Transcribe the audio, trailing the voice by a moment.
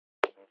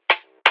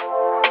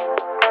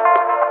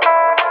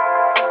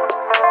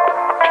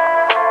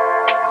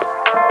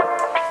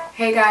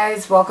Hey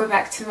guys, welcome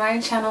back to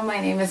my channel.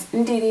 My name is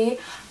Ndidi.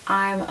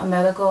 I'm a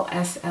medical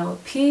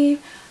SLP.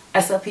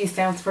 SLP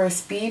stands for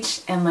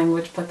speech and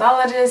language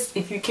pathologist.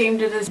 If you came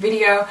to this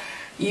video,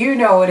 you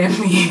know what it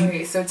means.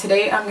 Okay, so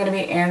today I'm going to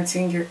be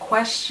answering your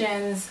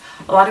questions.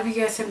 A lot of you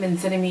guys have been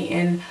sending me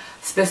in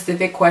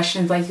specific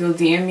questions, like you'll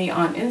DM me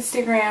on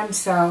Instagram.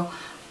 So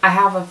I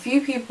have a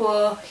few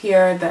people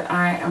here that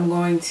I am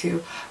going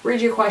to read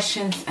your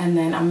questions and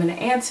then I'm going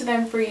to answer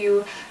them for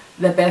you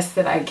the best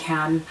that I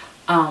can.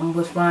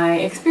 With my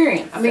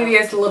experience. Maybe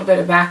it's a little bit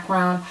of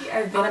background.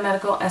 I've been a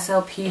medical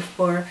SLP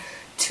for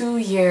 2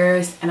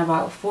 years and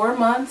about 4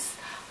 months.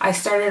 I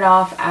started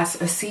off as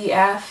a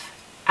CF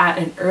at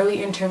an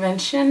early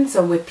intervention,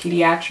 so with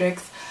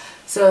pediatrics.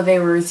 So they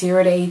were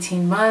 0 to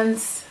 18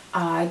 months.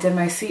 I did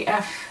my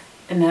CF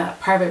in a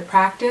private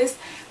practice.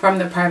 From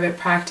the private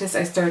practice,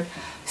 I started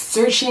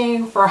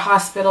searching for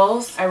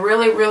hospitals. I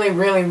really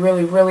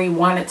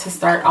wanted to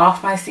start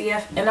off my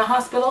CF in a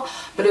hospital,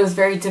 but it was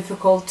very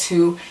difficult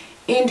to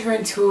enter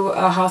into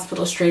a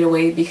hospital straight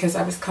away because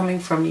I was coming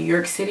from New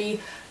York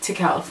City to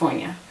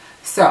California.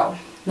 So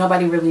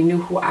nobody really knew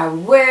who I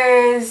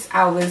was.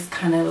 I was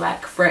kind of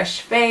like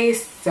fresh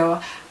faced,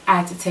 so I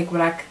had to take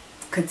what I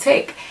could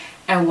take.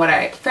 And what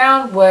I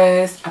found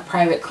was a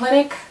private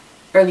clinic,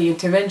 early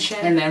intervention,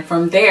 and then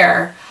from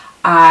there,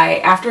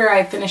 after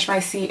I finished my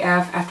CF,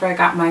 after I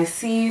got my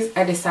C's,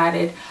 I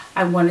decided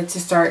I wanted to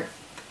start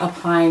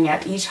applying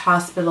at each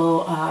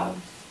hospital,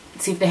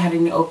 see if they had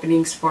any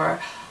openings for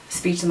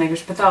speech and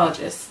language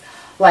pathologist,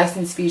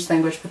 licensed speech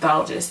language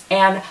pathologist.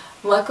 And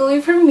luckily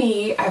for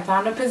me, I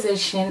found a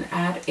position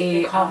at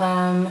they call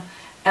them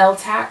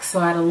LTAC,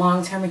 so at a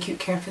long-term acute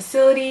care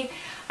facility.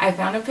 I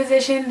found a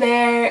position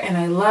there and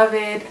I love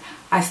it.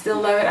 I still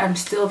love it. I'm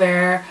still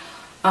there.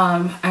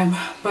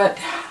 But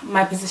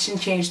my position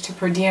changed to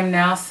per diem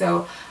now,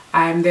 so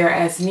I'm there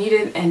as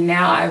needed, and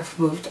now I've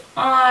moved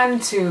on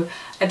to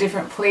a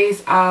different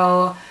place.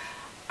 I'm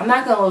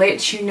not gonna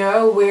let you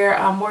know where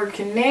I'm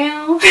working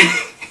now.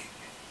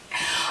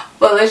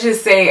 But let's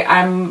just say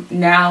I'm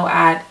now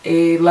at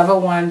a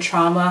level 1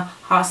 trauma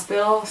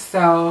hospital,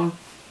 so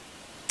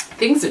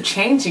things are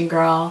changing,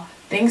 girl.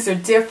 Things are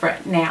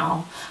different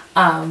now.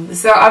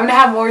 So I'm gonna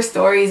have more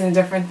stories and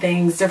different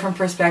things, different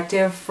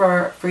perspective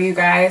for you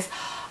guys.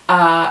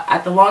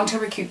 At the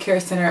long-term acute care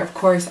center, of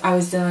course, I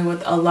was dealing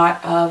with a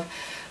lot of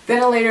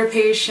ventilator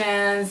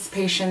patients,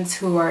 patients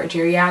who are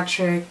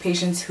geriatric,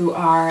 patients who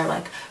are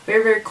like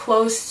very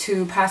close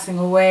to passing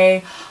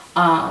away.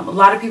 A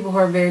lot of people who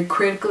are very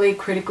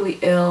critically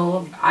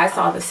ill. I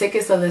saw the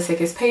sickest of the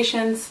sickest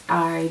patients.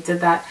 I did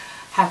that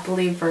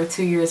happily for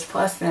 2 years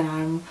plus, and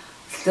I'm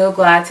still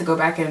glad to go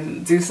back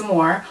and do some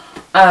more.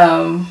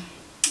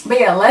 But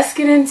yeah, let's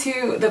get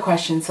into the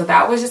questions. So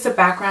that was just a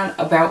background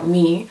about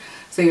me,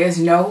 so you guys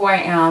know who I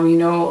am, you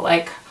know,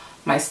 like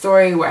my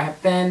story, where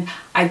I've been.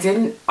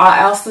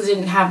 I also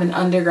didn't have an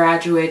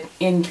undergraduate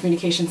in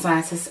communication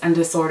sciences and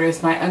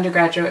disorders. My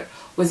undergraduate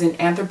was in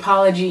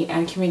anthropology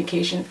and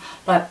communication,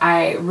 but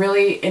I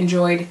really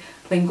enjoyed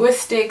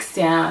linguistics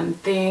and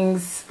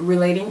things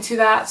relating to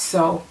that,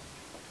 so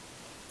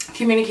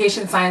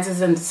communication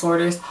sciences and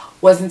disorders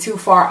wasn't too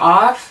far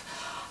off.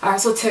 I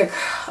also took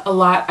a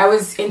lot, I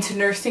was into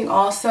nursing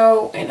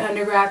also in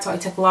undergrad, so I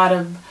took a lot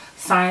of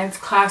science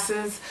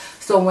classes.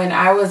 So when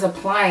I was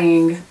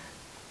applying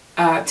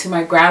to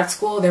my grad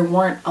school, there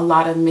weren't a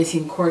lot of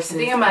missing courses. I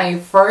think in my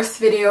first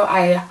video,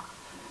 I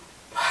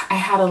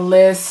had a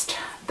list,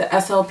 the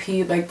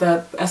SLP, like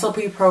the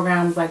SLP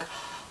programs, like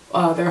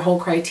their whole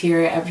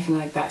criteria, everything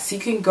like that. So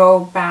you can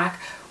go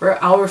back,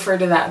 or I'll refer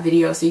to that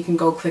video, so you can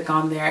go click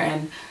on there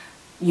and,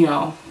 you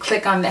know,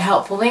 click on the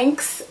helpful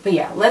links. But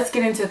yeah, let's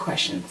get into the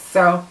questions.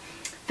 So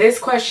this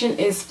question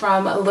is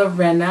from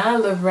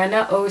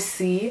Lorena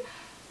OC.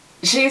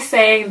 She's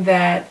saying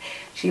that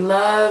she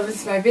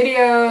loves my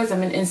videos,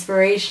 I'm an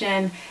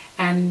inspiration,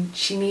 and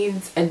she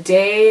needs a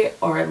day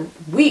or a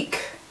week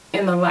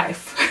in the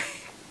life.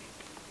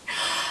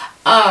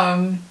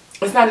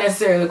 It's not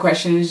necessarily a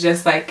question, it's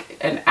just like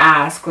an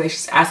ask. Like,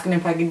 she's asking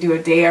if I could do a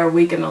day or a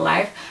week in the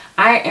life.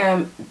 I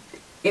am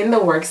in the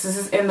works. This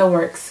is in the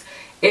works.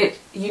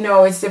 You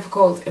know, it's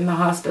difficult in the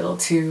hospital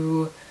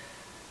to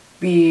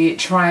be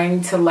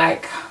trying to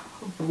like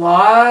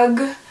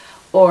vlog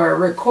or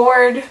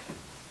record.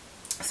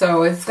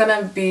 So it's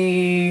gonna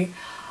be,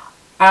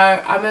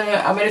 I'm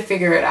gonna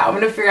figure it out. I'm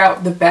gonna figure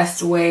out the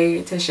best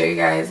way to show you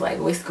guys like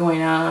what's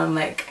going on,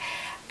 like,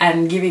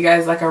 and give you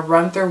guys like a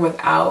run through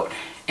without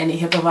any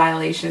HIPAA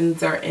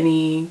violations or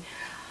any,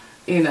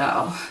 you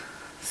know,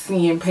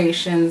 seeing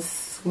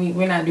patients.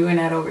 We're not doing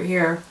that over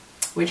here.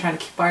 We're trying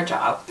to keep our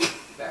job.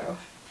 So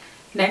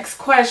next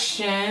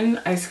question,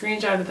 I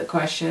screenshotted the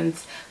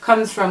questions,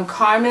 comes from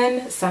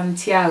Carmen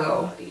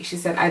Santiago. She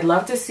said, I'd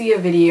love to see a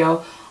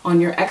video on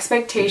your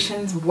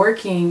expectations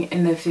working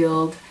in the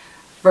field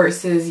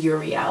versus your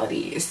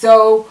reality.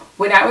 So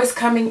when I was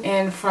coming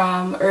in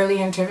from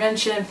early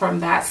intervention,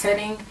 from that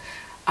setting,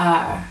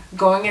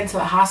 going into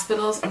the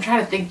hospitals, I'm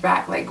trying to think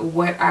back like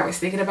what I was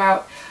thinking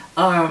about.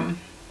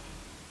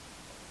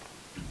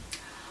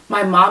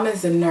 My mom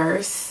is a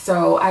nurse,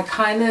 so I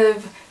kind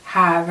of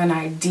have an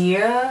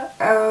idea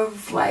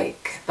of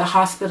like the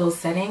hospital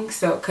setting.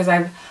 So because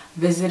I've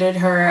visited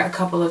her a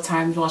couple of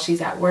times while she's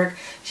at work.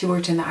 She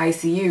worked in the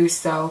ICU,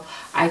 so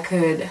I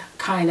could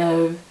kind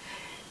of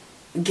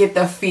get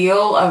the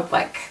feel of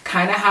like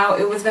kind of how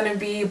it was gonna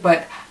be,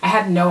 but I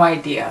had no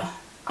idea.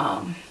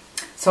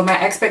 So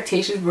my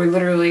expectations were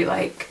literally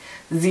like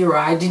zero.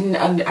 I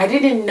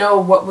didn't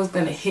know what was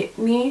gonna hit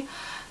me.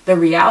 The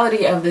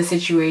reality of the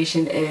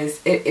situation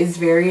is it is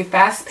very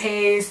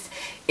fast-paced.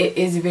 It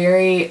is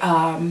very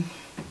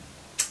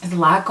there's a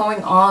lot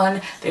going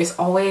on. There's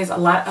always a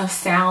lot of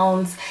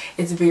sounds.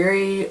 It's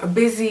very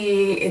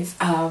busy. It's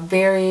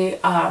very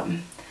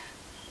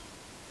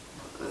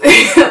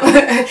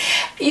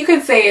you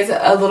could say it's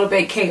a little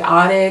bit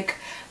chaotic.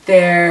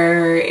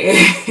 There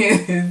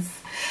is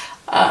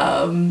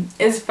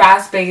it's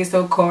fast-paced,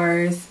 of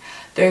course.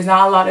 There's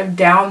not a lot of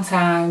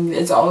downtime.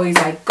 It's always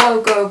like go,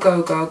 go,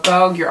 go, go,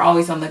 go. You're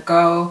always on the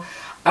go.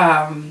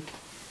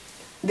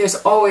 There's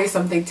always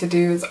something to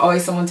do. There's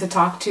always someone to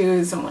talk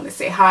to, someone to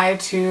say hi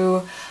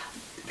to.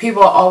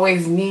 People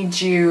always need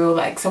you.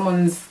 Like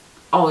someone's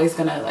always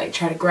gonna like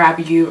try to grab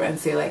you and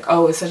say like,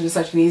 oh, such and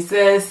such needs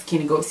this.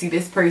 Can you go see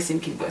this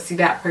person? Can you go see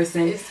that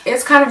person?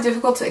 It's kind of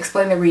difficult to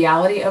explain the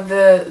reality of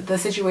the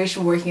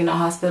situation working in a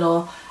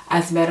hospital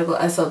as medical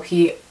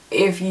SLP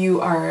if you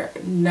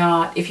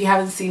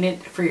haven't seen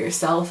it for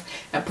yourself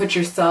and put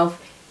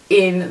yourself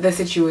in the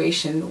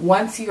situation.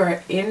 Once you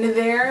are in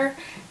there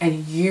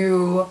and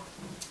you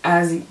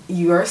as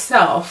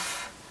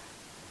yourself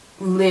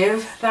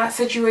live that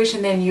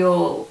situation, then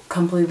you'll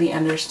completely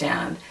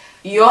understand.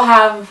 You'll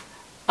have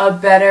a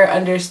better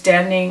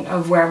understanding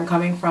of where I'm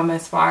coming from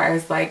as far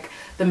as like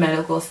the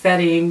medical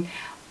setting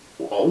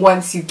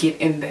once you get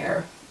in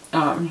there,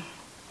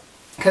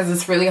 because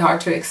it's really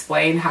hard to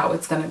explain how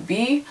it's gonna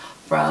be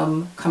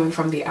from coming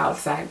from the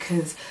outside,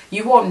 because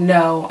you won't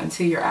know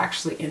until you're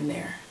actually in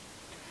there.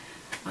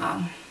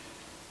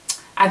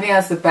 I think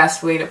that's the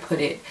best way to put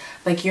it.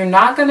 Like, you're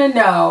not gonna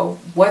know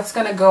what's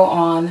gonna go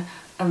on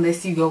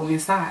unless you go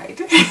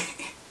inside.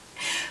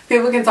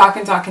 People can talk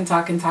and talk and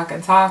talk and talk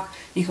and talk.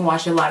 You can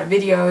watch a lot of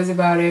videos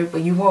about it,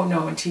 but you won't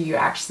know until you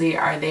actually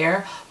are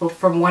there. But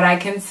from what I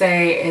can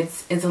say,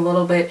 it's a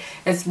little bit,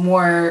 it's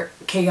more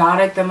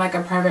chaotic than like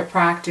a private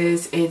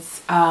practice.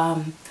 It's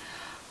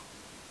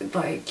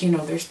like, you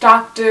know, there's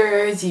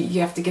doctors,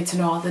 you have to get to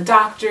know all the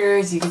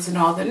doctors, you get to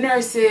know all the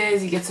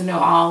nurses, you get to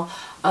know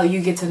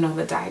you get to know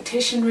the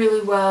dietitian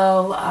really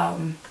well,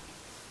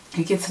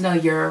 you get to know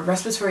your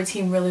respiratory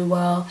team really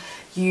well.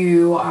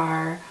 You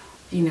are,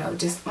 you know,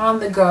 just on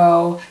the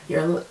go,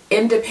 you're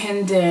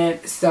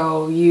independent,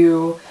 so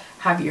you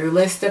have your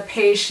list of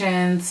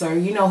patients, or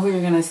you know who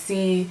you're gonna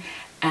see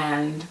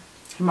and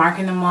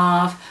marking them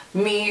off.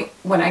 Me,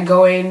 when I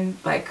go in,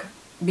 like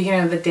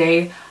beginning of the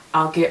day,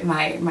 I'll get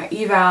my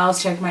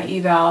evals, check my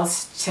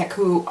evals, check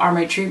who are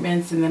my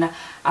treatments, and then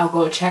I'll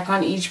go check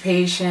on each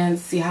patient,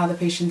 see how the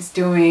patient's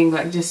doing,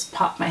 like just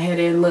pop my head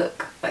in,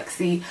 look, like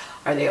see,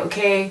 are they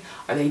okay?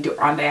 Are they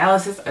on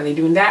dialysis? Are they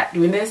doing that,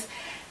 doing this?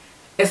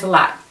 It's a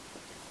lot.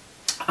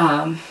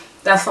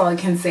 That's all I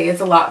can say. It's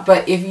a lot.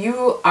 But if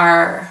you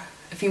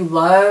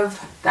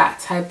love that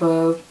type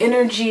of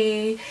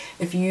energy,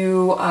 if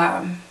you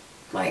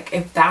like,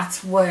 if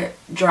that's what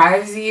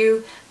drives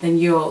you, then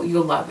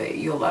you'll love it.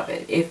 You'll love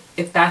it.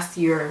 If that's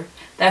your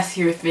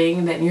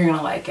thing, then you're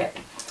gonna like it.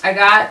 I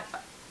got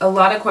a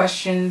lot of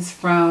questions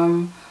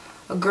from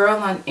a girl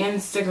on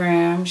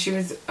Instagram. She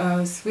was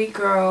a sweet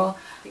girl.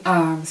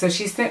 So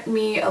she sent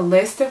me a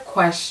list of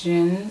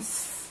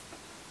questions.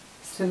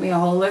 Sent me a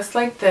whole list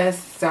like this.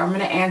 So I'm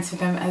gonna answer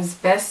them as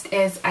best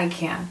as I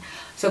can.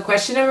 So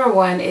question number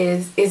 1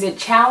 is it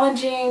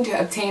challenging to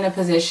obtain a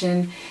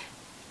position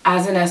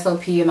as an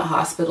SLP in the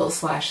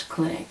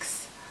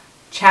hospital/clinics?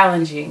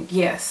 Challenging,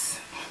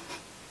 yes.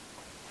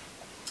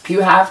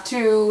 You have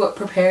to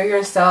prepare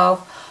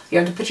yourself. You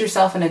have to put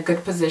yourself in a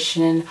good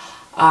position.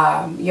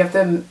 You have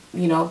to,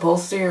 you know,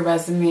 bolster your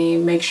resume.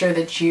 Make sure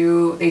that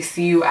they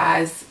see you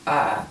as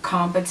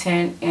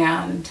competent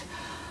and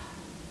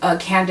a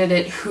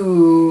candidate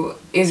who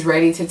is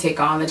ready to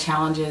take on the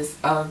challenges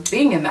of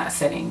being in that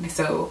setting.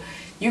 So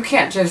you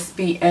can't just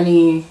be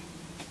any,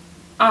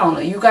 I don't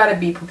know, you got to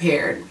be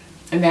prepared.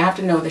 And they have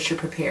to know that you're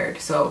prepared.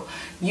 So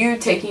you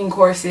taking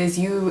courses,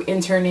 you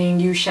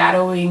interning, you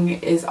shadowing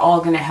is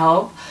all going to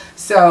help.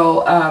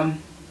 So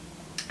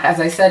as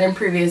I said in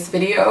previous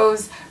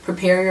videos,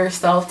 prepare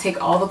yourself. Take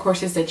all the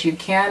courses that you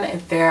can.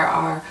 If there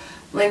are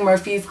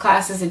Lang-Murphy's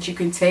classes that you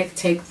can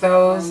take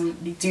those.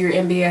 Do your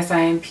MBS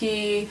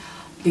IMP,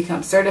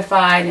 become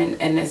certified,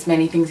 and as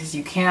many things as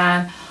you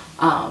can.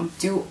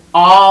 Do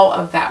all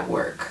of that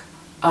work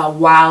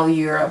while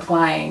you're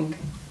applying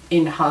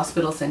in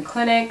hospitals and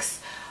clinics,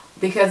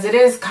 because it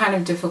is kind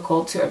of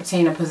difficult to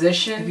obtain a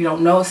position if you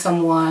don't know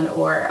someone,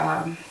 or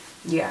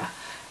yeah,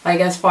 like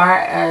as far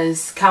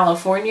as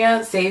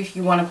California, say if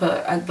you want to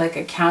put like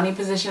a county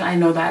position, I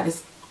know that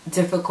is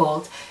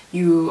difficult.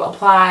 You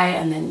apply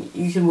and then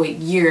you can wait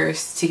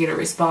years to get a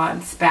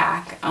response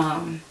back.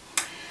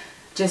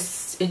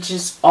 it's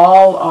just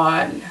all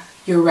on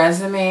your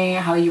resume,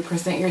 how you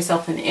present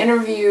yourself in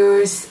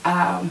interviews,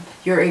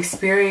 your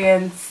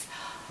experience,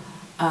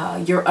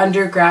 your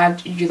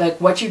undergrad,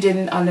 like what you did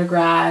in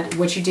undergrad,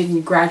 what you did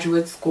in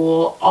graduate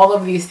school. All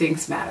of these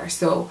things matter.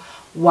 So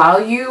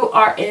while you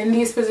are in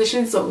these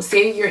positions, so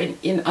say you're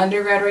in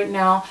undergrad right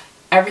now,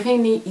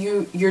 everything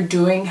that you're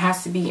doing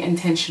has to be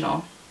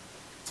intentional.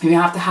 You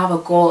have to have a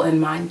goal in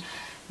mind.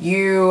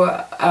 You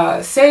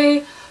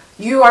say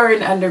you are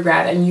in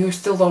undergrad and you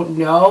still don't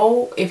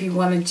know if you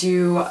want to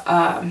do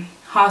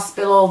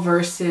hospital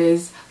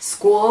versus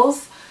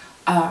schools.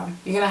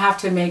 You're gonna have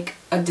to make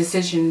a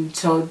decision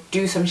to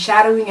do some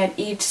shadowing at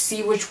each,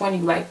 see which one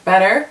you like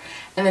better,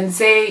 and then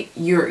say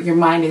your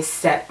mind is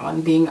set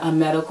on being a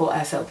medical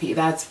SLP.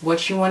 That's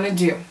what you want to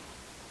do.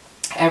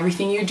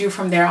 Everything you do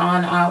from there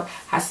on out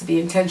has to be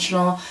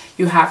intentional.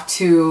 You have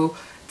to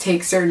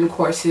take certain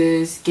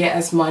courses, get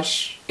as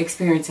much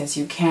experience as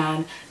you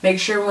can. Make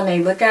sure when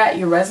they look at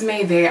your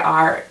resume, they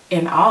are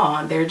in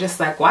awe. They're just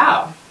like,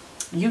 wow,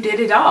 you did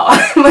it all.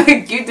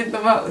 Like, you did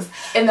the most.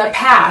 In the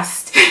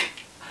past,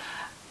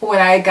 when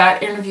I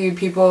got interviewed,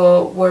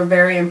 people were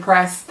very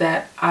impressed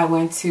that I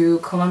went to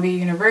Columbia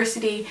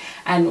University,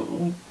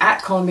 and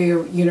at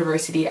Columbia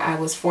University I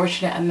was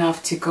fortunate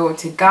enough to go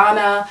to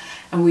Ghana,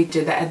 and we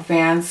did the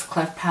advanced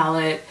cleft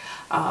palate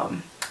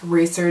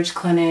research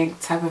clinic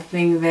type of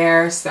thing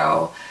there.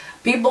 So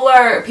people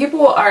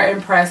are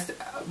impressed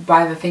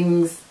by the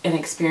things and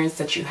experience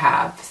that you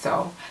have,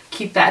 so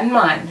keep that in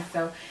mind.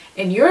 So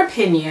in your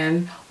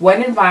opinion, what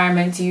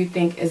environment do you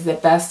think is the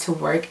best to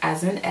work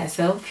as an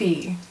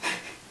SLP?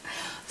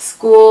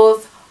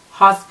 Schools,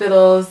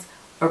 hospitals,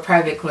 or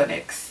private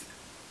clinics?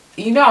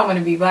 You know I'm going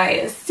to be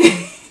biased.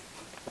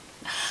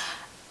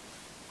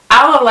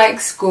 I don't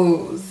like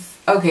schools.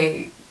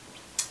 Okay,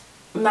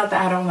 not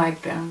that I don't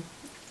like them.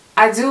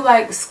 I do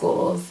like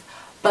schools,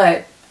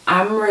 but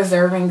I'm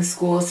reserving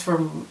schools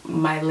for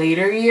my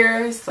later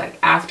years, like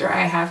after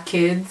I have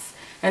kids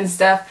and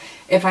stuff.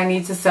 If I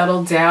need to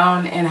settle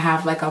down and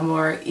have like a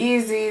more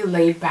easy,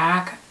 laid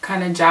back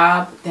kind of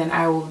job, then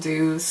I will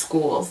do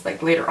schools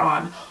like later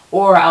on.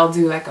 Or I'll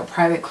do like a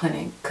private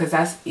clinic, because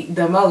that's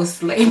the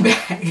most laid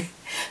back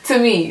to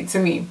me.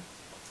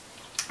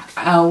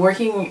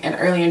 Working in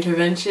early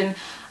intervention,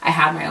 I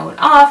had my own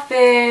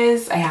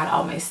office. I had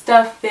all my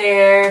stuff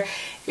there.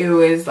 It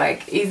was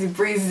like easy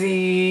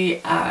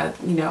breezy.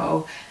 You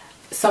know,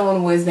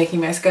 someone was making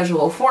my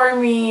schedule for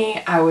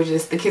me.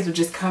 The kids would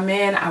just come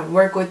in. I would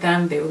work with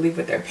them. They would leave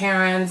with their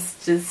parents.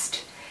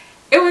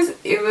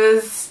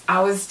 I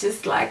was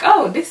just like,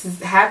 oh, this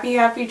is happy,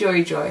 happy,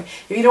 joy, joy.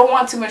 If you don't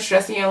want too much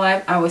stress in your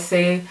life, I would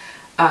say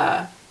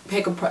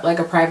pick like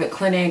a private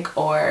clinic,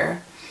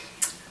 or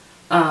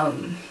I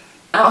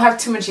don't have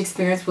too much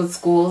experience with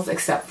schools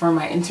except for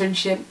my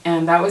internship,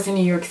 and that was in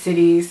New York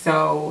City,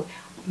 so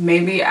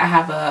maybe I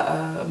have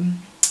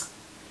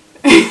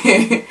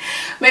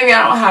maybe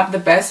I don't have the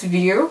best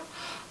view,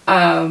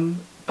 but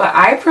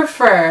I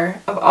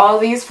prefer, of all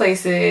these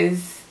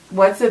places,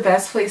 what's the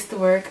best place to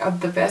work?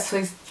 The best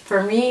place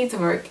for me to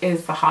work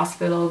is the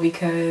hospital,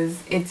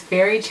 because it's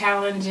very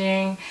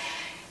challenging,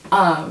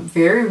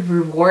 very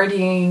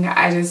rewarding.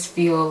 I just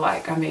feel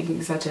like I'm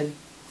making such a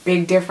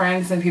big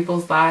difference in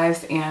people's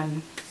lives,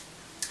 and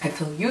I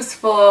feel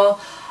useful.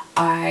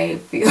 I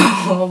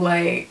feel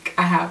like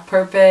I have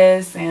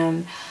purpose,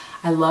 and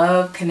I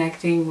love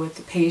connecting with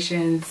the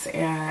patients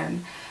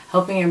and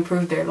helping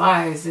improve their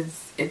lives.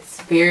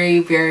 It's very,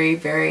 very,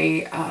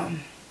 very,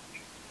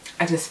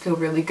 I just feel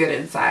really good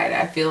inside.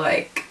 I feel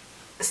like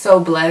so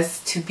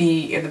blessed to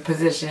be in the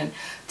position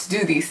to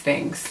do these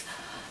things.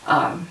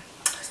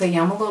 So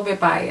yeah, I'm a little bit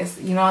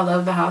biased. You know, I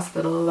love the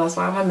hospital. That's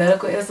why I'm a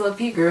medical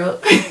SLP girl.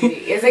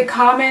 Is it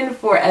common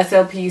for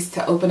SLPs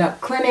to open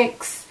up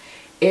clinics?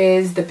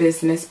 Is the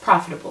business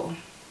profitable?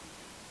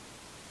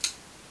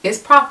 It's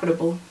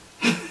profitable.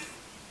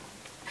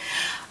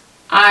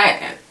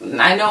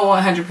 I know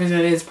 100%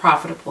 is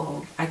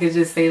profitable. I could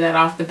just say that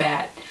off the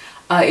bat.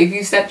 If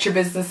you set your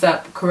business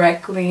up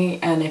correctly,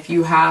 and if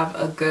you have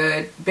a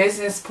good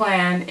business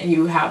plan, and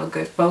you have a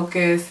good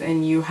focus,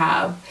 and you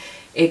have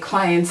a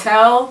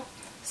clientele,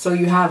 so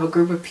you have a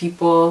group of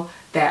people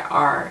that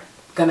are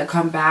gonna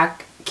come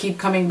back, keep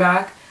coming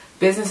back,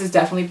 business is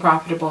definitely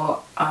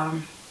profitable.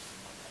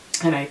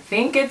 And I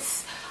think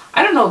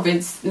I don't know if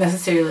it's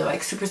necessarily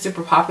like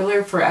super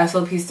popular for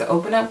SLPs to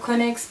open up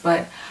clinics,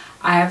 but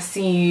I have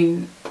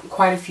seen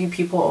quite a few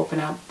people open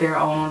up their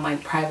own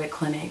like private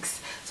clinics.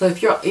 So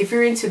if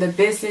you're into the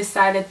business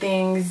side of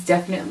things,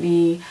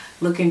 definitely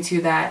look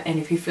into that. And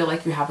if you feel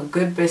like you have a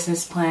good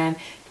business plan,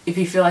 if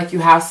you feel like you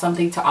have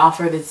something to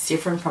offer that's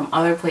different from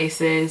other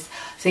places,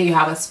 say you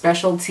have a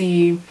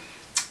specialty,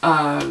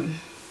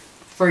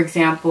 for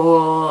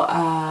example,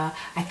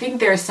 I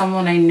think there's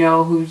someone I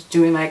know who's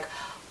doing like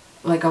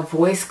a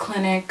voice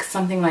clinic,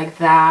 something like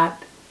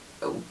that,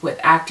 with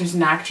actors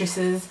and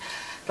actresses,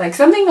 like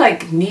something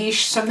like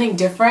niche, something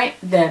different,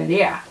 then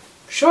yeah,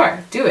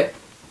 sure, do it.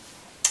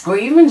 Or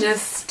even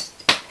just,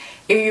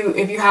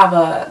 if you have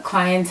a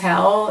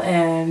clientele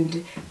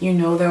and you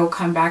know they'll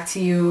come back to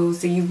you,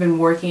 so you've been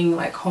working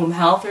like home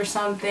health or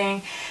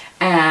something,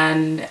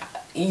 and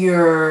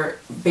your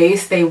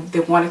base, they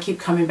want to keep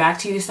coming back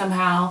to you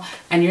somehow,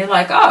 and you're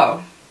like,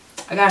 oh,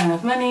 I got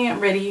enough money, I'm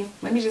ready,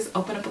 let me just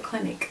open up a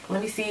clinic,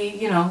 let me see,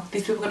 you know,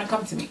 these people are gonna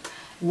come to me.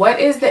 What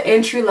is the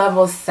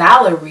entry-level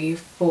salary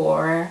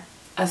for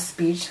a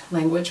speech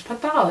language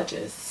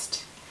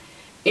pathologist?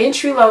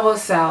 Entry-level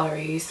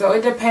salary, so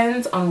it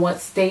depends on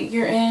what state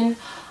you're in.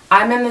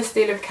 I'm in the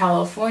state of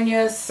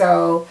California,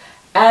 so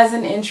as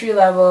an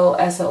entry-level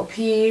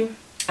SLP,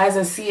 as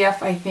a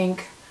CF, I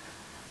think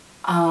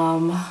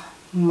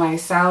my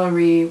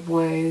salary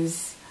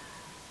was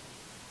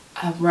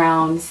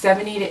around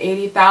 70 to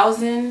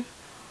 80,000,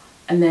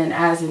 and then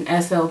as an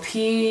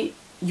SLP,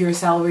 your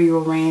salary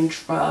will range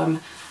from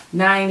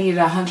 90 to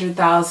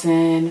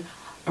 100,000,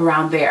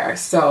 around there.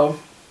 So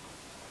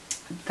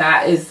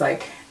that is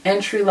like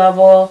entry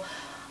level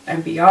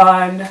and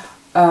beyond.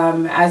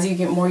 As you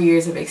get more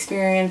years of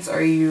experience,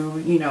 or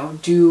you know,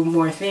 do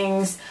more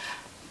things,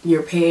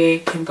 your pay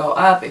can go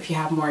up if you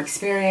have more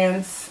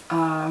experience.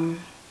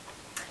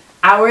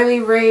 Hourly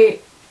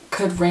rate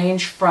could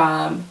range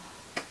from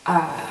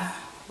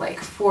like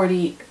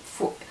 40,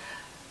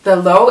 the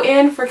low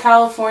end for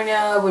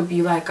California would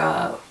be like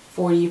a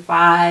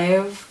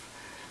 45,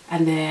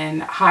 and then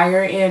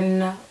higher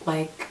end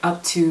like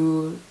up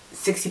to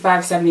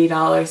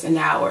 $65–70 an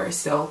hour,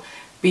 so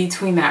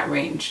between that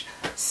range.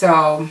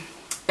 So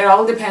it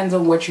all depends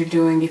on what you're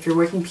doing. If you're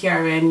working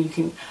PRN, you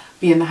can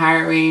be in the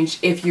higher range.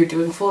 If you're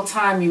doing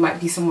full-time, you might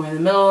be somewhere in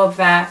the middle of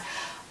that.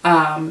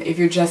 If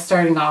you're just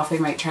starting off, they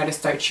might try to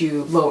start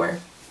you lower.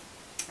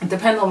 It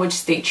depends on which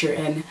state you're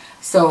in.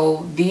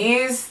 So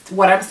these,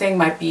 what I'm saying,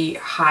 might be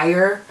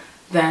higher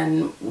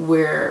than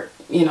where,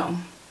 you know,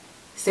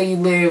 say you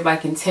live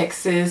like in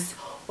Texas,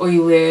 or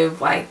you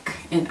live like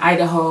in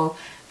Idaho,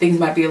 things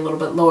might be a little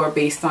bit lower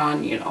based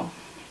on, you know,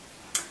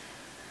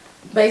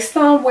 based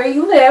on where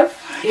you live.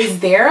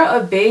 Is there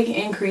a big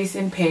increase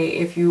in pay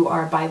if you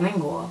are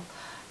bilingual?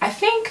 I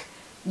think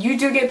you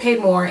do get paid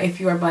more if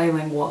you are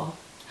bilingual.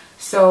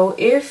 So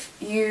if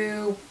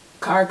you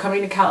are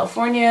coming to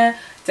California,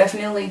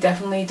 definitely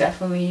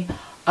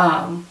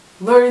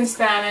learn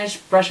Spanish,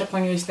 brush up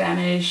on your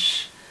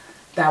Spanish.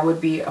 That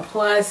would be a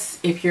plus.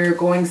 If you're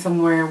going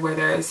somewhere where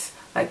there's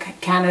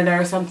like Canada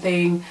or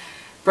something,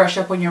 brush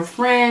up on your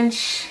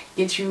French,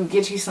 get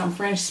you some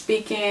French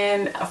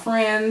speaking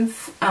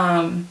friends.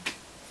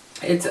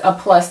 It's a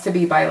plus to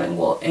be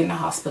bilingual in a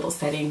hospital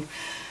setting.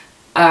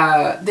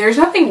 There's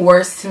nothing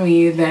worse to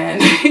me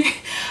than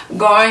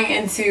going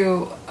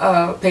into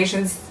a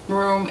patient's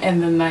room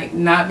and then like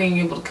not being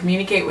able to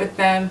communicate with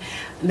them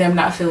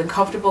not feeling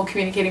comfortable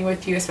communicating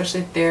with you,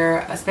 especially if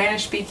they're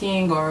Spanish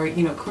speaking or,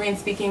 you know, Korean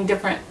speaking,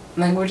 different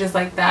languages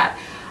like that.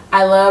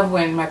 I love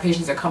when my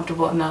patients are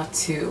comfortable enough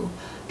to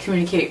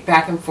communicate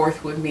back and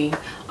forth with me,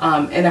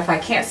 and if I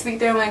can't speak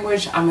their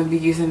language, I'm gonna be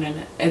using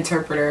an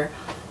interpreter,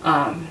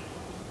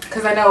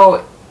 because I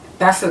know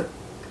that's a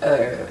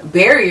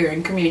barrier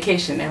in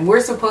communication, and we're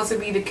supposed to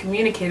be the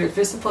communicators.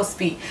 We're supposed to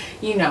be,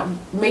 you know,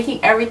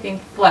 making everything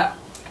flow.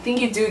 I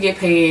think you do get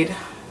paid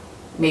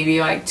maybe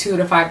like $2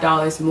 to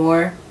 $5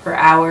 more per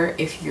hour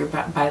if you're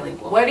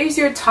bilingual. What is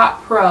your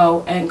top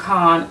pro and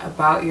con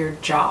about your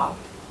job?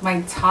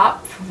 My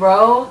top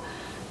pro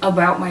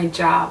about my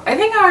job, I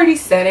think I already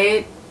said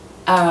it.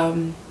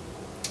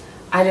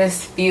 I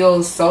just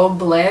feel so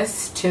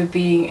blessed to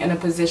be in a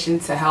position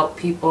to help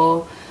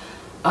people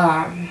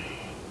and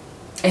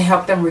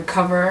help them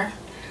recover.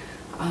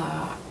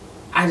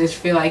 I just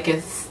feel like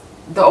it's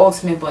the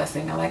ultimate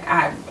blessing. Like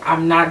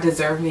I'm not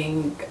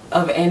deserving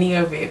of any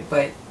of it,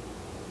 but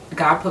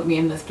God put me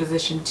in this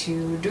position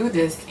to do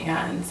this,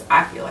 and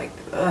I feel like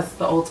that's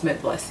the ultimate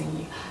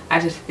blessing. I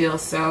just feel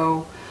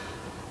so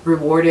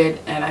rewarded,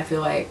 and I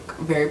feel like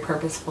very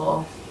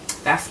purposeful.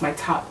 That's my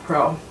top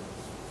pro.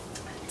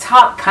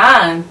 Top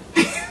con.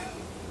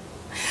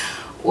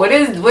 What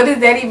does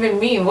that even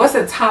mean? What's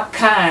a top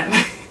con?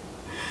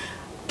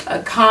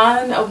 A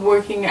con of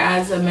working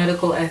as a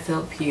medical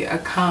SLP. A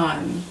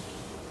con.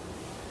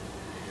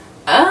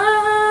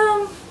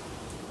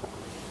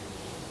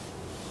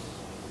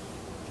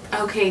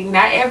 Okay,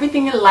 not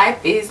everything in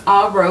life is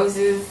all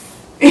roses.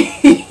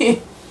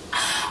 I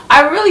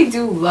really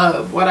do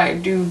love what I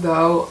do,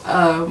 though.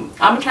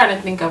 I'm trying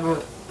to think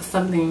of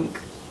something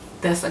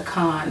that's a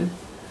con.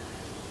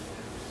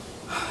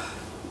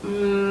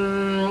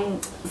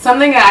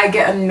 Something that I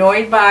get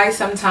annoyed by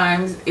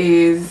sometimes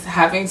is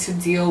having to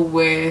deal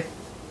with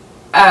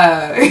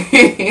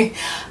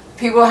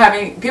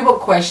people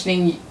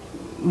questioning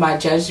my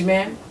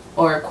judgment,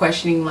 or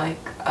questioning like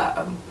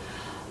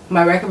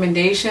my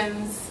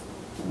recommendations.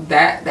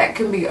 That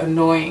can be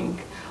annoying,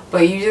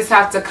 but you just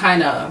have to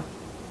kind of,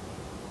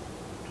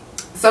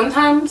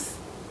 sometimes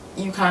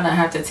you kind of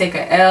have to take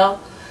a L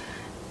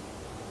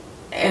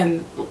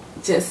and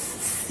just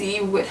see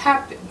what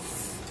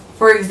happens.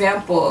 For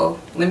example,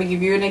 let me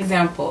give you an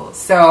example.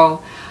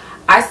 So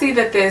I see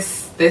that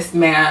this this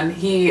man,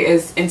 he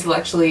is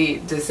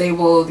intellectually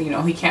disabled, you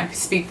know, he can't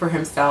speak for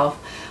himself,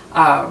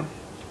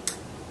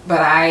 but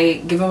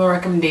I give him a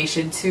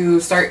recommendation to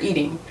start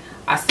eating.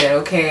 I said,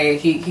 okay,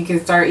 he can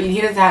start eating.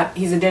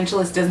 He's a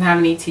dentalist, doesn't have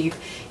any teeth.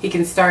 He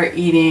can start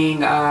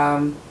eating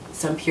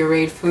some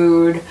pureed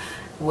food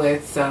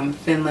with some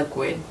thin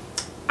liquid.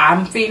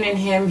 I'm feeding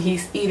him.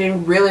 He's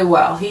eating really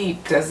well. He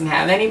doesn't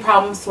have any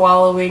problem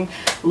swallowing.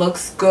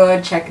 Looks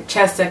good. Check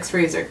chest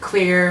x-rays are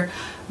clear.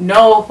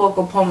 No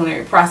focal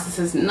pulmonary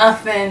processes,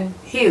 nothing.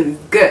 He's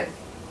good.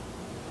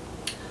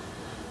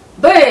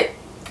 But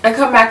I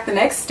come back the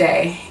next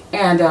day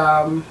and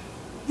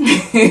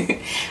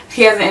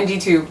he has an NG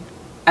tube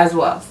as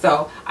well.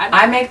 So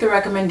I make the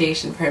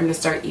recommendation for him to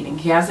start eating.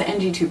 He has an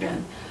NG tube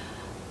in.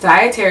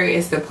 Dietary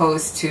is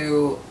supposed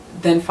to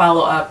then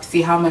follow up,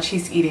 see how much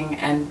he's eating,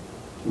 and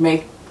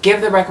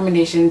give the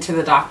recommendation to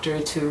the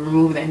doctor to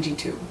remove the NG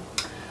tube.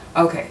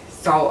 Okay,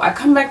 so I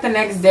come back the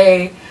next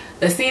day.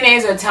 The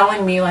CNAs are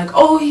telling me like,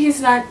 oh,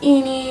 he's not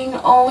eating,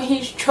 oh,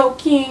 he's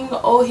choking,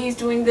 oh, he's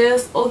doing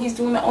this, oh, he's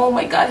doing that, oh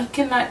my god, he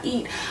cannot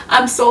eat.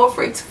 I'm so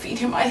afraid to feed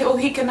him. Oh,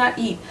 he cannot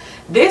eat.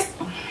 This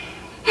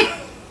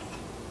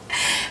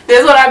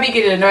is what I be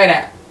getting annoyed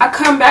at. I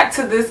come back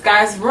to this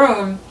guy's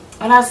room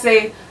and I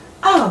say,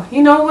 oh,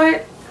 you know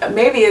what?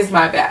 Maybe it's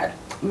my bad.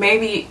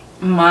 Maybe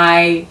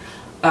my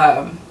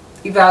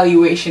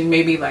evaluation,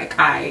 maybe like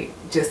I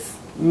just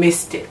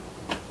missed it.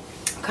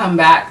 Come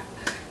back.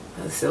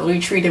 So let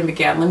me treat him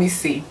again. Let me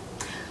see.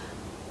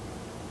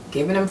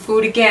 Giving him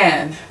food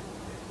again.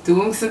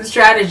 Doing some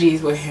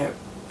strategies with him.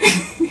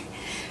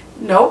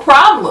 No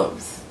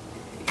problems.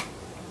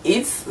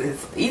 Eats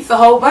a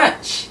whole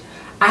bunch.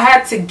 I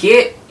had to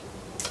get...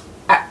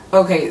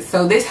 Okay,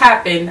 so this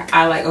happened.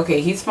 I like,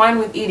 okay, he's fine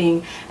with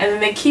eating. And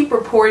then they keep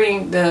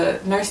reporting, the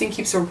nursing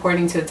keeps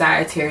reporting to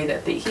dietary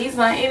that he's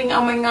not eating.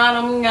 Oh my god,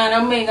 oh my god,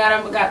 oh my god,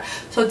 oh my god.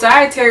 So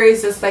dietary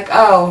is just like,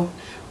 oh,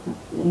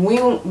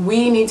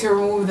 we need to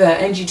remove the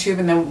NG tube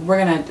and then we're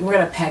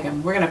gonna peg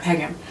him. We're gonna peg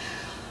him.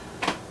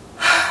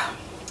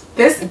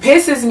 This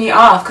pisses me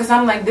off because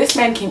I'm like, this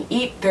man can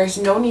eat. There's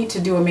no need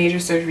to do a major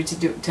surgery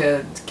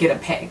to get a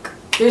peg.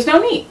 There's no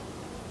need.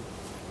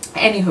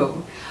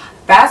 Anywho,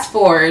 fast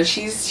forward,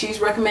 she's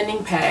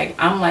recommending peg.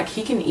 I'm like,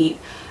 he can eat.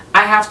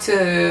 I have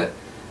to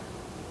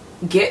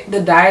get the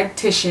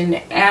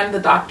dietitian and the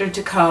doctor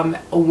to come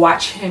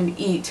watch him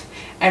eat.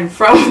 And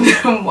from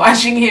them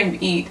watching him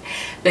eat,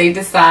 they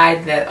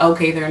decide that,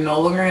 okay, they're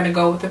no longer going to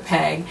go with the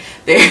peg.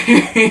 They're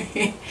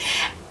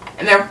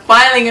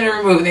finally going to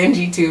remove the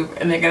NG tube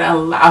and they're going to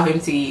allow him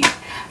to eat.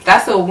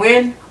 That's a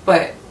win,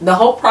 but the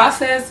whole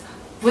process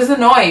was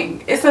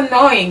annoying. It's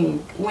annoying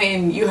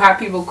when you have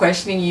people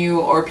questioning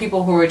you, or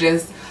people who are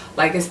just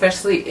like,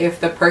 especially if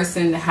the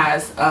person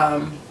has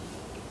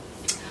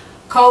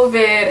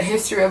COVID, a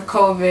history of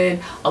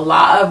COVID. A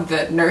lot of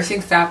the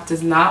nursing staff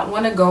does not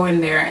want to go in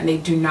there and they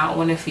do not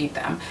want to feed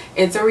them.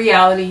 It's a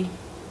reality.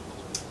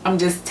 I'm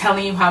just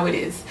telling you how it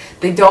is.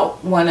 They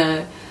don't want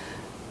to,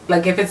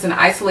 like if it's an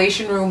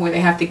isolation room where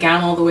they have to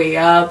gown all the way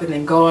up and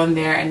then go in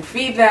there and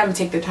feed them,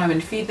 take their time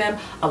and feed them,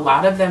 a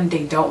lot of them,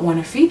 they don't want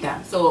to feed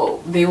them.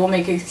 So they will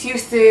make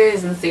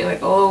excuses and say like,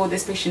 oh,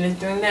 this patient is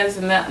doing this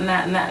and that and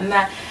that and that and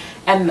that.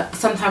 And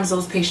sometimes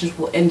those patients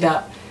will end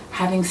up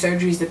having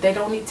surgeries that they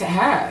don't need to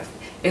have.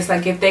 It's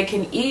like, if they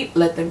can eat,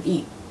 let them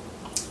eat.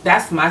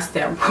 That's my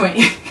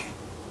standpoint.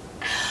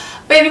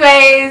 But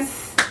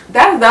anyways,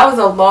 that was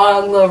a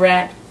long little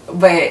rant.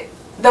 But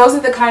those are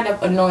the kind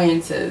of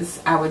annoyances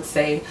I would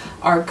say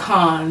are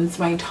cons,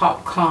 my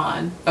top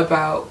con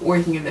about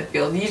working in the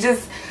field.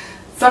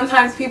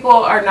 Sometimes people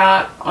are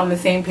not on the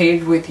same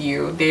page with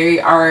you. They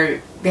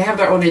have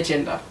their own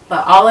agenda.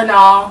 But all in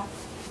all,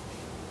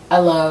 I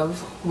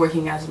love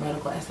working as a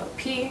medical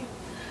SLP.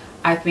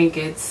 I think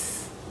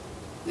it's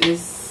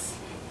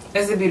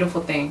a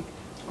beautiful thing.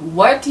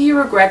 What do you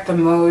regret the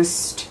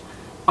most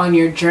on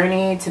your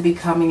journey to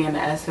becoming an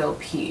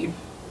SLP?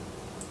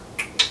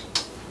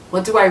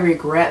 What do I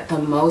regret the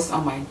most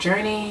on my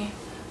journey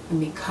in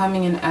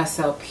becoming an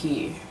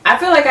SLP? I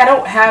feel like I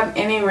don't have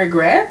any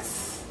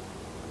regrets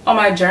on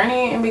my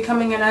journey in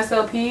becoming an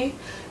SLP,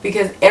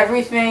 because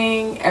every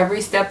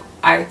step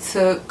I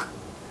took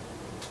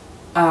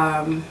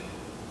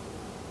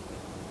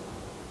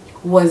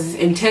was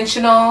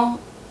intentional.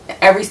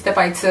 Every step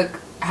I took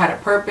had a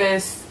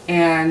purpose,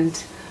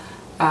 and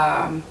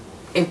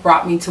it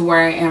brought me to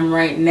where I am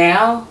right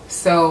now.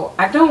 So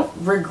I don't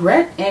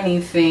regret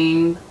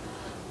anything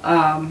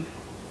in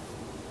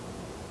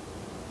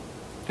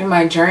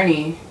my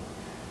journey.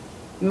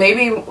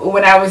 Maybe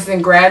when I was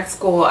in grad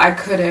school, I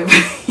could have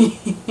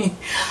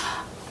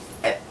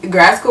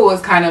grad school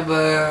was kind of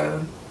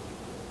a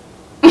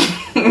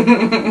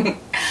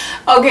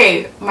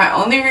okay, my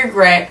only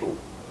regret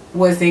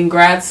was in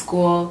grad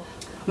school.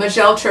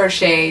 Michelle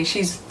Trochet,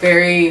 she's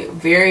very,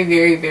 very,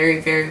 very, very,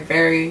 very,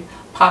 very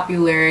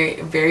popular,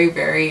 very,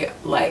 very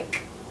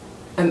like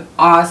an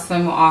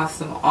awesome,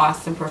 awesome,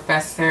 awesome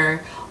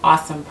professor,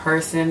 awesome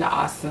person,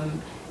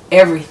 awesome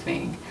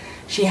everything.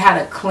 She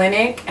had a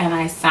clinic and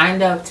I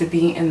signed up to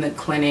be in the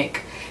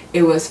clinic,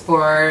 It was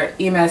for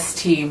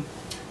MST.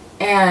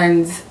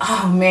 And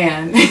oh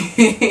man,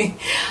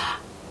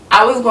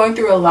 I was going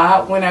through a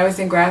lot when I was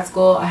in grad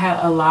school. I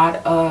had a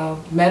lot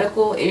of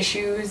medical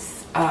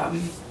issues.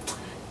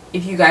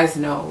 If you guys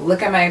know,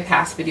 look at my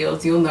past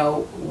videos, you'll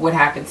know what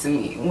happened to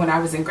me when I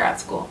was in grad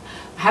school.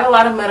 I had a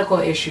lot of medical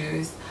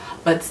issues,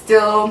 but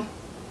still,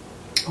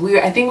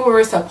 I think we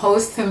were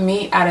supposed to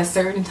meet at a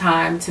certain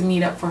time to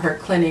meet up for her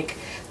clinic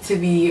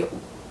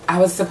I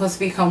was supposed to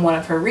become one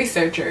of her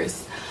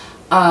researchers.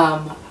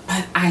 But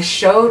I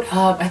showed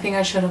up, I think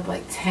I showed up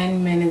like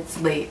 10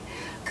 minutes late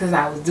because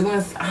I was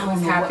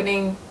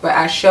happening, but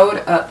I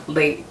showed up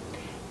late,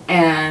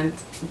 and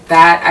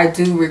that I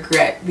do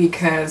regret,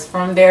 because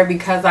from there,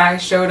 because I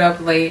showed up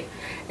late,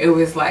 it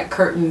was like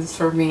curtains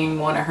for being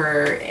one of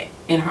her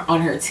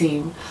on her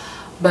team.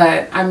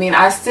 But I mean,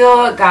 I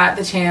still got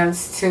the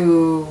chance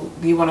to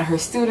be one of her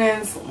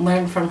students,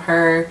 learn from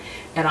her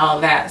and all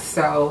that,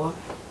 so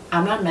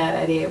I'm not mad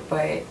at it,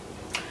 but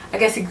I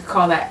guess you could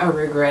call that a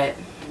regret.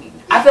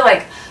 I feel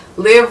like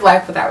live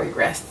life without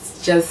regrets.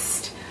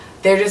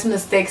 They're just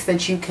mistakes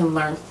that you can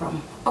learn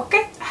from.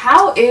 Okay,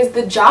 how is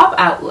the job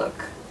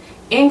outlook?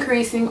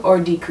 Increasing or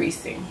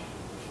decreasing?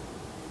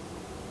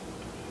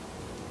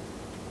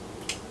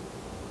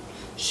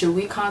 Should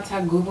we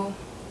contact Google?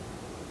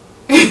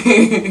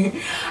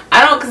 Because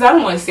I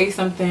don't want to say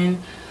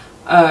something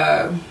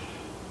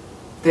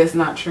that's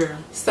not true.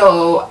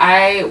 So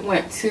I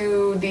went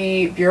to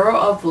the Bureau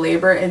of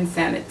Labor and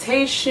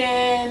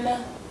Sanitation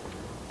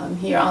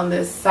here on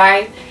this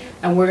site,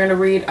 and we're going to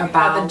read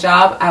about the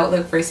job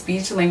outlook for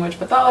speech language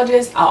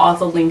pathologists. I'll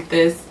also link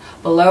this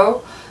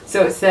below.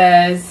 So it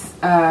says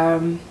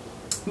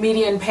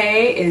median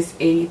pay is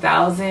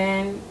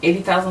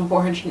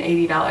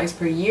 $80,480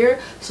 per year.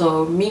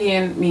 So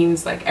median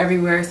means like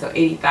everywhere, so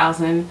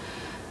 80,000,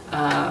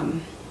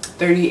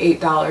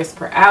 $38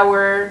 per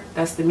hour.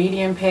 That's the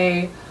median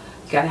pay. You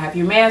gotta have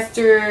your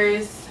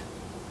master's.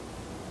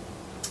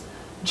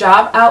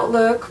 Job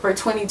outlook for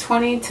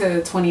 2020 to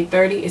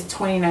 2030 is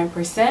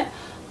 29%,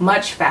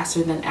 much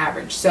faster than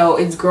average. So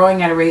it's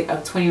growing at a rate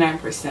of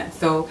 29%.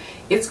 So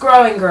it's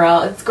growing,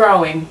 girl, it's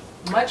growing.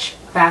 Much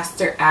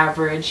faster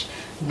average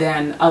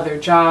than other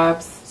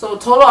jobs. So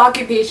total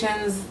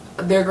occupations,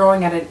 they're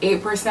growing at an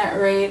 8%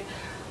 rate.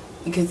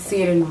 You can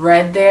see it in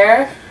red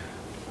there.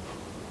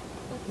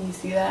 Can you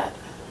see that?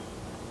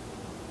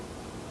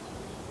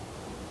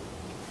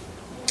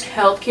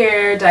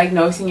 Healthcare,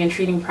 diagnosing and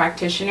treating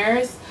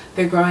practitioners,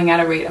 they're growing at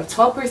a rate of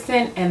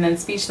 12%, and then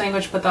speech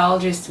language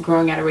pathologists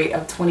growing at a rate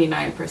of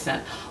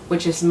 29%,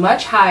 which is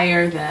much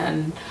higher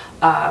than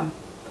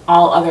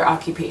all other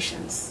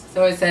occupations.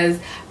 So it says,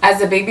 as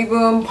the baby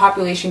boom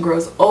population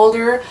grows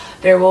older,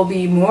 there will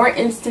be more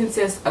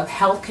instances of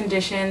health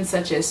conditions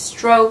such as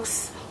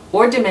strokes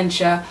or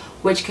dementia,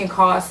 which can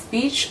cause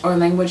speech or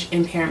language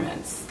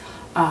impairments.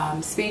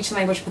 Speech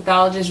language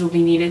pathologists will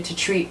be needed to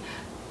treat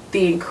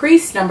the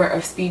increased number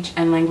of speech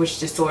and language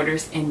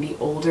disorders in the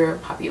older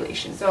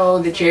population. So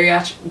the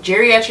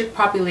geriatric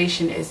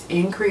population is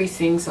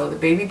increasing, so the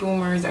baby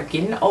boomers are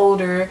getting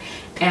older,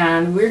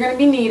 and we're going to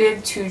be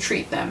needed to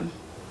treat them.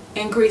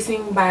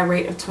 Increasing by a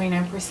rate of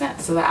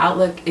 29%. So the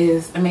outlook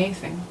is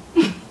amazing.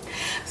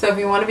 So if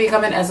you want to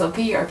become an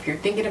SLP, or if you're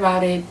thinking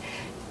about it,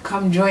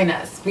 come join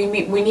us. We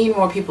need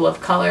more people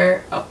of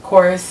color, of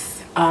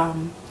course.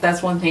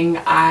 That's one thing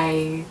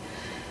I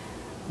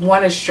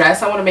want to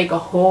stress. I want to make a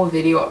whole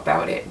video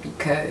about it,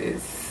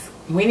 because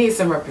we need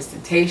some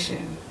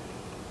representation.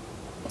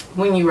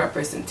 We need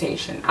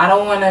representation. I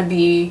don't want to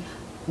be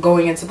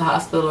going into the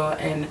hospital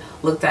and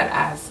looked at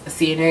as a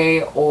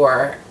CNA,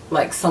 or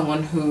like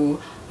someone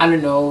who, I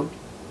don't know,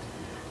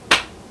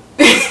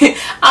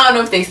 I don't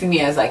know if they see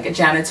me as like a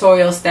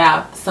janitorial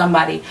staff,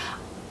 somebody.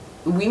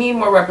 We need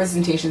more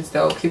representations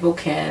though. People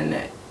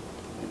can,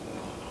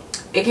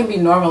 it can be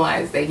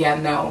normalized that, yeah,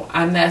 no,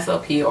 I'm the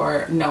SLP,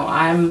 or no,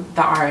 I'm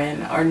the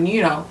RN, or,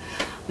 you know,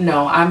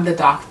 no, I'm the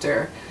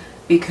doctor,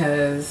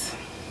 because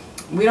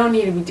we don't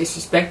need to be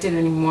disrespected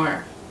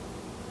anymore.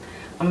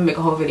 I'm gonna make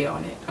a whole video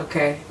on it,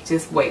 okay?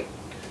 Just wait,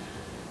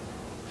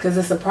 because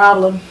it's a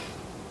problem.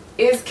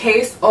 Is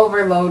case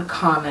overload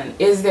common?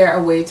 Is there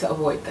a way to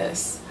avoid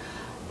this?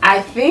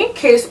 I think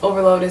case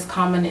overload is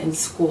common in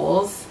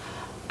schools.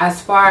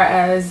 As far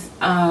as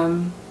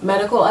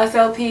medical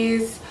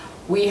SLPs,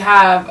 we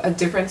have a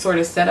different sort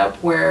of setup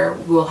where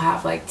we'll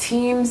have like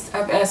teams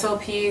of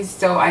SLPs.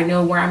 So I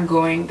know where I'm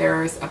going,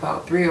 there's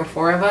about 3 or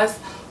 4 of us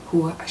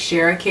who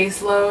share a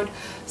caseload.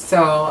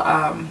 So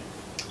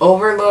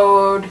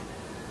overload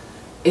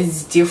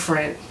is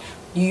different.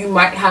 You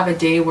might have a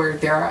day where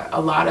there are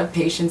a lot of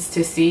patients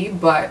to see,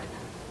 but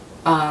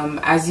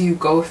as you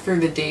go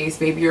through the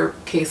days, maybe your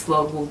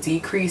caseload will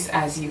decrease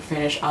as you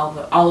finish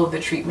all of the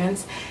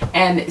treatments.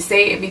 And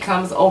say it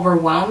becomes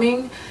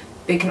overwhelming,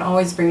 they can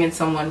always bring in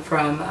someone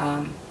from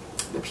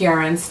the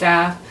PRN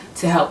staff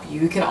to help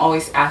you. You can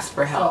always ask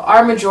for help. So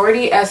are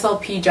majority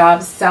SLP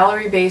jobs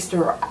salary based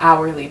or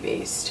hourly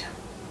based?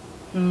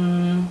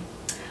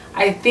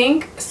 I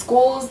think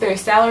schools, they're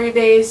salary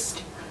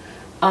based,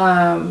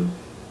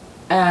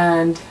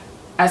 and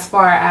As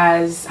far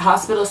as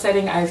hospital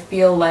setting, I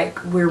feel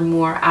like we're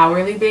more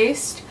hourly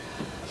based.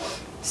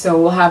 So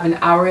we'll have an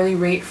hourly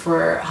rate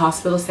for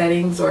hospital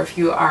settings, or if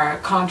you are a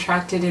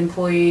contracted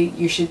employee,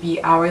 you should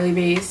be hourly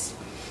based.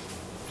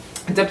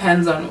 It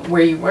depends on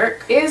where you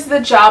work. Is the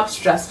job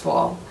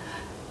stressful?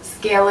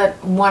 Scale it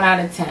 1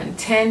 out of 10.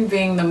 10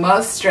 being the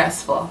most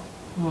stressful.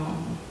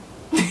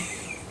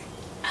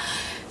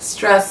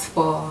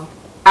 Stressful.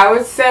 I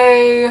would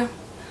say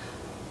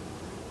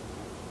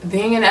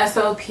being an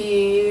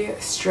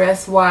SLP,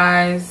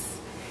 stress-wise,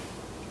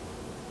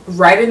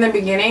 right in the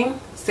beginning,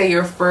 say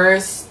your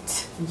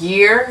first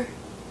year,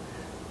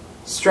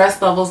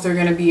 stress levels are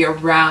going to be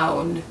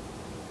around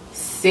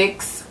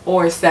 6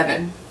 or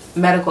 7,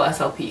 medical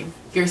SLP.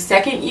 Your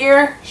second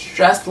year,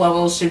 stress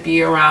levels should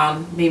be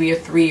around maybe a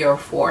 3 or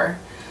 4.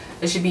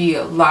 It should be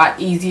a lot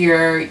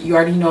easier. You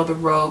already know the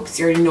ropes,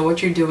 you already know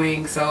what you're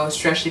doing, so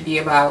stress should be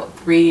about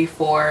 3,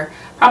 4,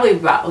 probably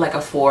about like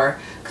a 4,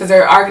 because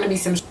there are going to be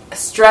some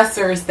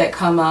stressors that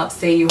come up.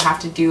 Say you have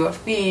to do a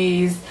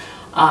fees,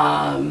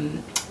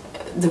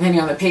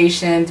 depending on the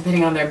patient,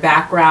 depending on their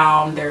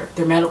background,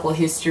 their medical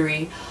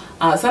history.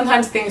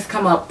 Sometimes things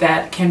come up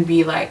that can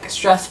be like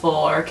stressful,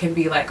 or can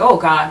be like, oh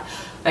God,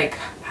 like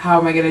how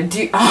am I gonna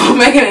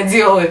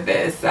deal with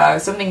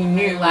this? Something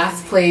new.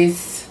 Last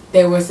place,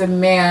 there was a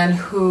man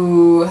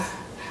who,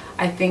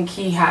 I think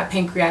he had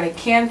pancreatic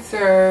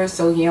cancer,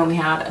 so he only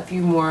had a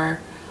few more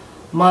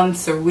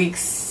months or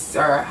weeks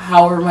or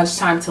however much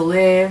time to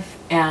live,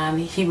 and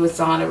he was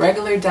on a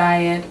regular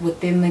diet with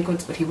thin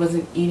liquids, but he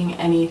wasn't eating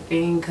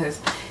anything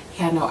because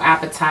he had no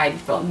appetite. He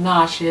felt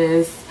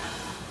nauseous.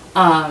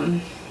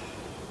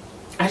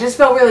 I just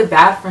felt really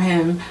bad for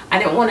him. I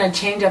didn't want to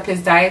change up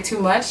his diet too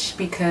much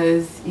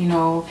because, you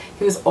know,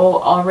 he was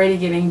already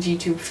getting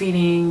G-tube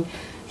feeding.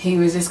 He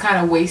was just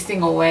kind of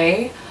wasting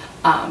away.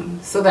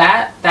 So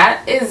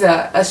that is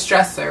a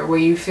stressor where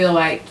you feel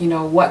like, you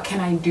know, what can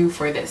I do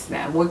for this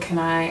man?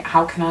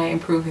 How can I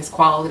improve his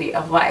quality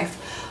of life?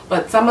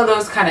 But some of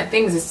those kind of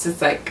things, it's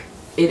just like,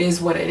 it is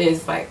what it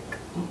is. Like,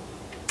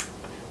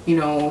 you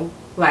know,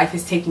 life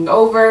is taking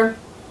over.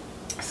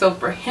 So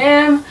for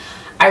him,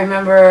 I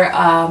remember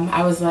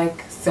I was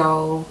like,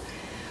 so,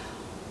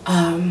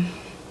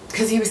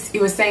 because he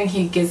was saying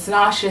he gets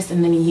nauseous,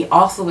 and then he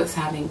also was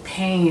having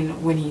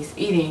pain when he's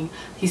eating.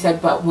 He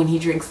said, but when he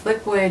drinks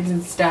liquids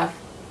and stuff,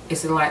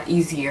 it's a lot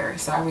easier.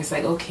 So I was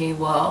like, okay,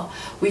 well,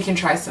 we can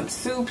try some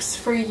soups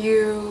for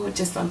you,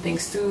 just something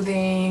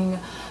soothing,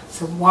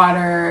 some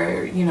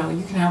water, you know,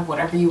 you can have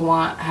whatever you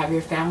want, have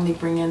your family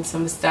bring in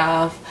some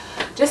stuff,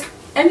 just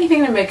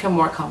anything to make him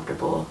more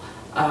comfortable.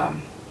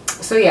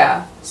 So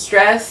yeah,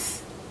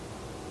 stress,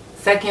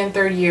 second,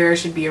 third year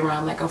should be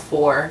around like a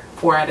 4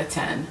 out of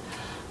 10.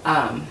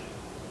 And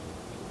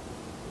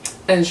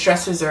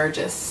stressors are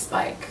just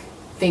like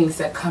things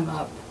that come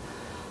up,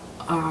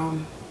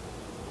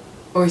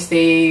 or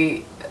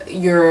say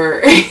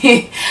your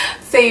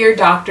say your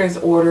doctor's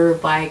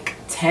ordered like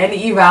 10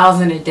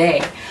 evals in a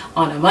day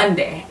on a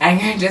Monday,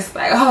 and you're just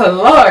like, oh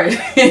Lord.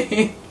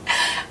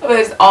 But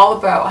it's all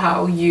about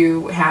how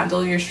you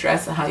handle your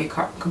stress and how you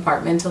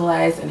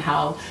compartmentalize and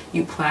how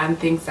you plan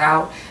things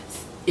out.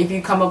 If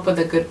you come up with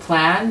a good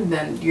plan,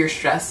 then your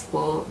stress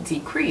will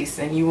decrease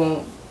and you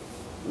won't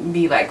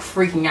be like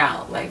freaking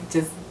out. Like,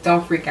 just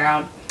don't freak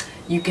out.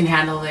 You can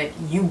handle it.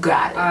 You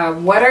got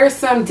it. What are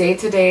some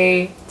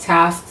day-to-day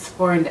tasks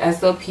for an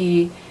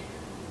SLP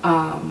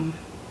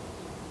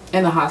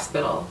in the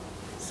hospital?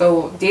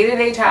 So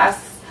day-to-day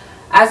tasks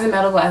as a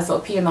medical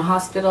SLP in the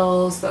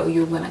hospital. So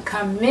you're gonna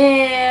come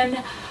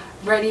in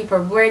ready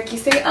for work. You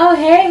say, oh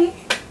hey,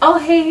 oh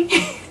hey.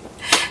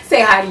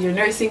 Say hi to your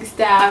nursing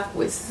staff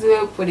with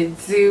soup, with a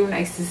Zoom.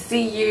 Nice to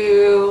see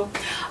you.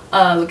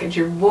 Look at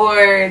your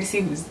board,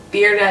 see who's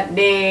there that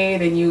day.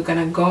 Then you're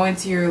gonna go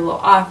into your little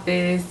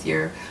office,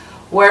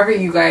 wherever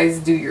you guys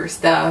do your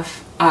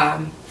stuff.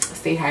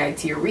 Say hi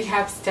to your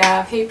rehab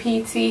staff. Hey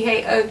PT,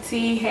 hey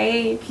OT,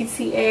 hey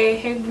PTA,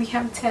 hey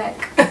rehab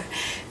tech.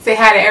 Say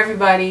hi to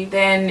everybody.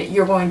 Then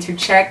you're going to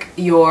check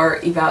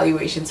your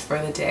evaluations for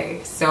the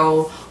day.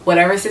 So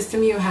whatever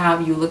system you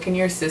have, you look in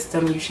your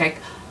system, you check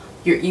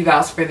your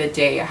evals for the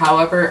day.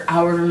 However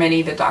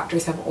many the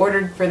doctors have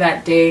ordered for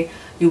that day,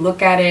 you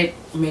look at it,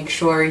 make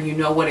sure you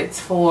know what it's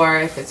for.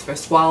 If it's for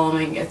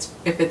swallowing, if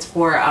it's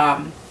for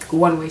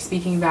one-way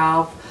speaking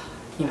valve,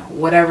 you know,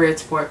 whatever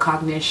it's for,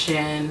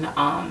 cognition,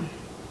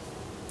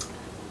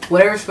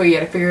 whatever it's for, you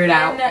gotta figure it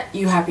out. And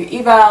you have your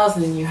evals,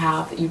 and then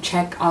you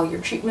check all your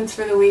treatments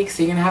for the week.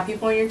 So you're gonna have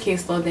people on your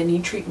caseload that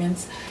need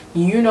treatments.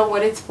 You know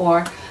what it's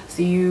for,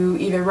 so you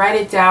either write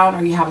it down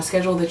or you have a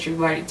schedule that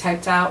you've already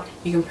typed out.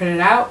 You can print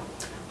it out,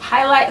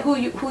 highlight who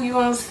you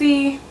want to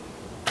see,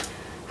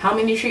 how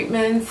many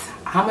treatments,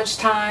 how much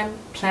time,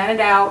 plan it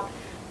out.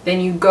 Then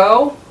you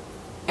go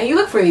and you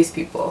look for these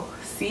people,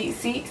 see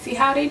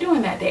how they're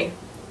doing that day.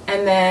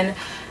 And then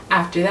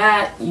after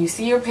that, you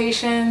see your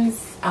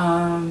patients,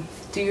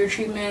 do your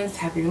treatments,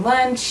 have your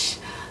lunch,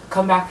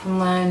 come back from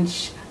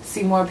lunch,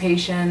 see more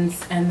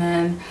patients, and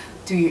then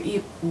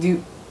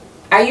do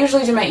I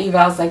usually do my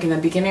evals like in the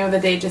beginning of the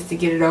day just to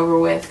get it over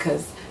with,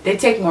 because they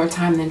take more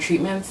time than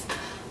treatments.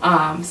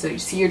 So you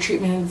see your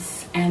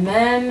treatments and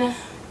then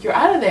you're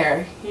out of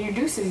there. Your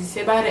deuces, you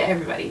say bye to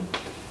everybody.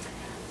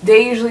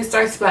 Day usually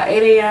starts about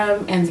 8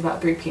 a.m. ends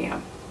about 3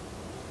 p.m.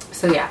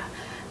 So yeah,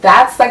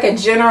 that's like a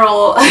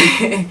general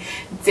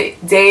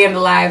day in the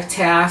life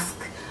task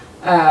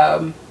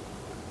of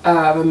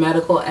a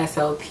medical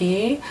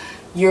SLP.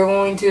 You're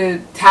going to,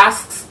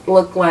 tasks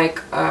look like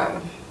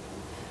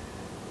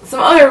some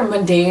other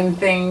mundane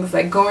things,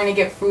 like going to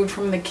get food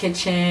from the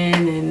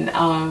kitchen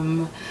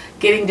and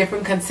getting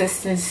different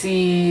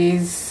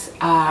consistencies,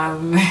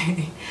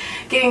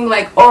 getting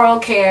like oral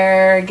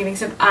care, getting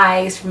some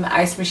ice from the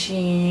ice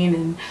machine,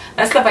 and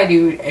that stuff I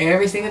do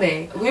every single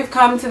day. We've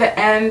come to the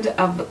end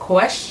of the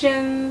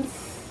questions.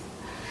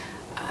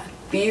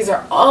 These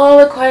are all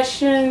the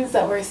questions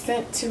that were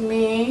sent to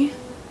me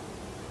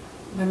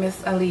by Miss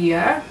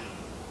Aliyah.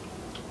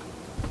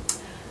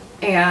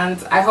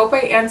 And I hope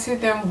I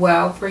answered them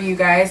well for you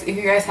guys. If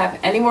you guys have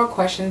any more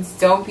questions,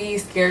 don't be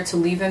scared to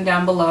leave them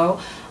down below.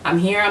 I'm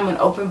here, I'm an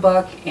open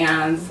book,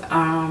 and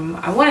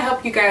I want to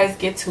help you guys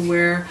get to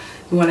where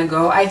you want to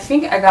go. I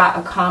think I got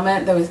a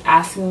comment that was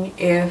asking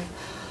if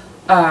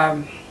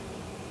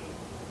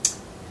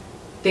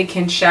they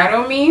can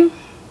shadow me.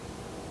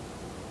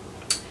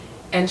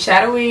 And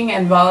shadowing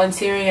and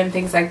volunteering and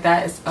things like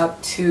that is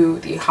up to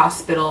the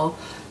hospital.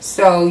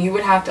 So you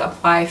would have to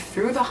apply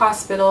through the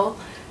hospital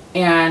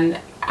and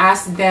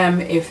ask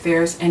them if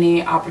there's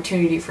any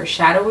opportunity for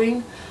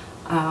shadowing,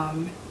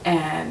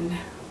 and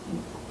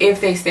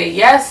if they say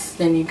yes,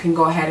 then you can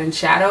go ahead and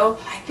shadow.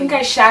 I think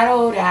I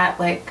shadowed at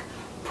like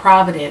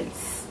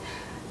Providence.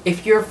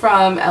 If you're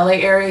from LA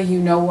area, you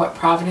know what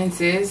Providence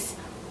is.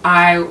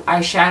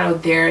 I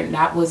shadowed there, and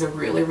that was a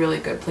really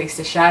good place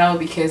to shadow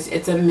because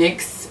it's a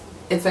mix.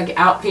 It's like an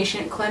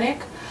outpatient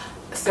clinic,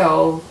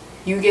 so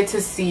you get to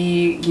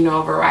see, you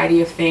know, a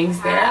variety of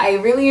things there. I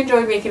really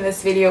enjoyed making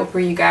this video for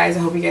you guys. I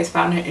hope you guys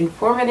found it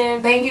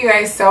informative. Thank you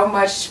guys so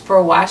much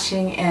for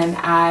watching, and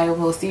I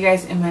will see you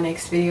guys in my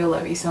next video.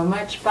 Love you so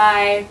much.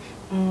 Bye.